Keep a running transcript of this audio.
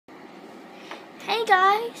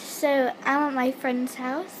Hi guys, so I'm at my friend's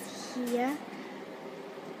house here,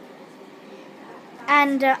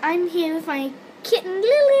 and I'm here with my kitten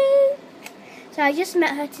Lily. So I just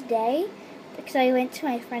met her today because I went to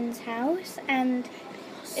my friend's house, and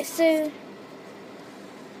so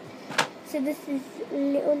this is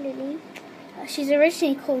little Lily. She's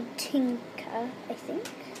originally called Tinker, I think.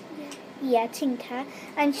 Yeah, Tinker,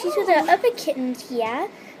 and she's with her other kittens here.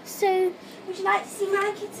 So would you like to see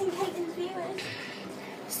my kids and Caitlin's viewers?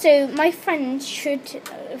 So my friend she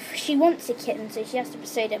wants a kitten, so she has to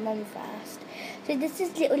persuade her mum first. So this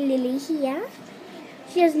is little Lily here.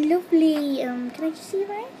 She has lovely, can I just see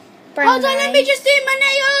right? Brown Hold on, eyes. let me just do my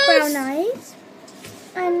nails! Brown eyes.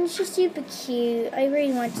 And she's super cute. I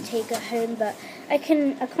really want to take her home, but I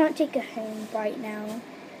can't take her home right now.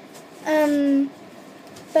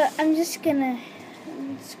 But I'm just gonna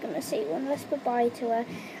say one last bye-bye to her.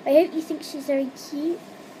 I hope you think she's very cute.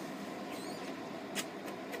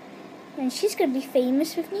 And she's going to be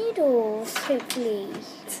famous with noodles, hopefully,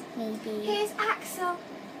 maybe. Here's Axel.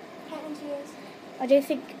 Caitlin's viewers. I don't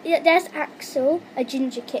think... Yeah, there's Axel, a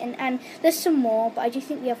ginger kitten, and there's some more, but I do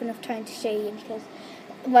think we have enough time to show you because...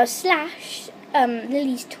 Well, Slash,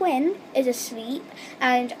 Lily's twin, is asleep,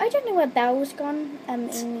 and I don't know where Belle's gone in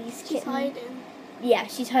these kittens. She's hiding. Yeah,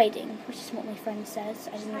 she's hiding, which is what my friend says.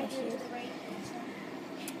 I don't know where she is.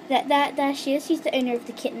 There she is. She's the owner of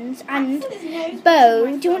the kittens. And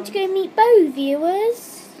Bo, do you want to go meet Bo,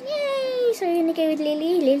 viewers? Yay! So we're going to go with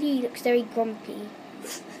Lily. Lily looks very grumpy.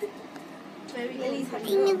 Lily's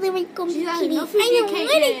I'm very grumpy kitty. I enough don't of you,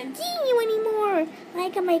 want to see you anymore. I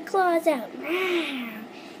got my claws out.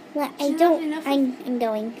 Well, I don't. I'm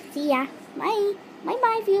going. See ya. Bye.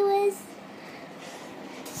 Bye-bye, viewers.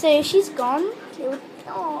 So she's gone.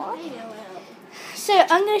 Aww. So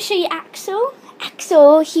I'm going to show you Axel.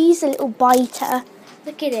 Axel, he's a little biter.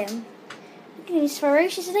 Look at him. Look at him, he's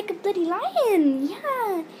ferocious. He's like a bloody lion. Yeah.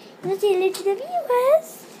 You want to say hello to the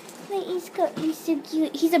viewers? Like he's so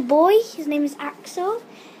cute. He's a boy. His name is Axel.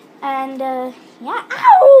 And, yeah.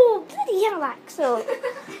 Ow! Bloody hell, Axel.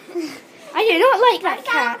 I do not like that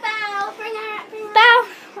cat. Bow, bring her up. Bow.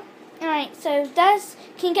 Alright, so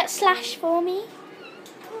can you get Slash for me?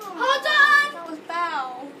 Hold on! That was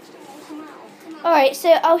Bow. Alright, so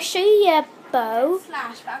I'll show you Bo.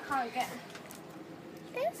 Slash, but I can't get.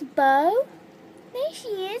 There's Bo. There she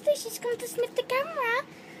is. There she's come to sniff the camera.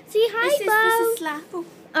 Say hi, Bo. This is Slash.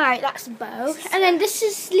 Alright, that's Bo. And then this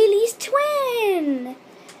is Lily's twin.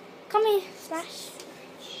 Come here, Slash.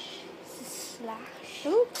 This is Slash.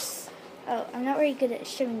 Oops. Oh, I'm not very good at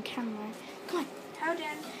showing camera. Come on. Hold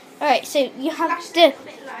on. Alright, so you have to...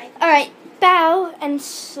 Alright, Bow and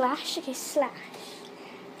Slash. Okay, Slash.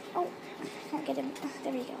 Oh, I can't get him. Oh,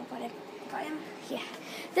 there we go, got him. Got him? Yeah.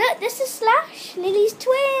 This is Slash, Lily's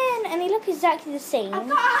twin, and they look exactly the same. I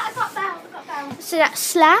got Bow. So that's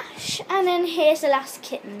Slash, and then here's the last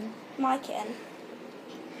kitten. My kitten.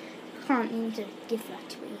 Can't need to give that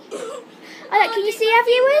to me. Alright, can you see our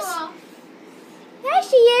viewers? There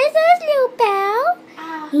she is, there's little Belle.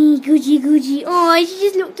 Goody. Oh, she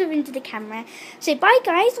just looked up into the camera. So bye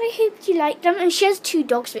guys, I hope you liked them. And she has 2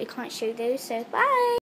 dogs, but I can't show those, so bye.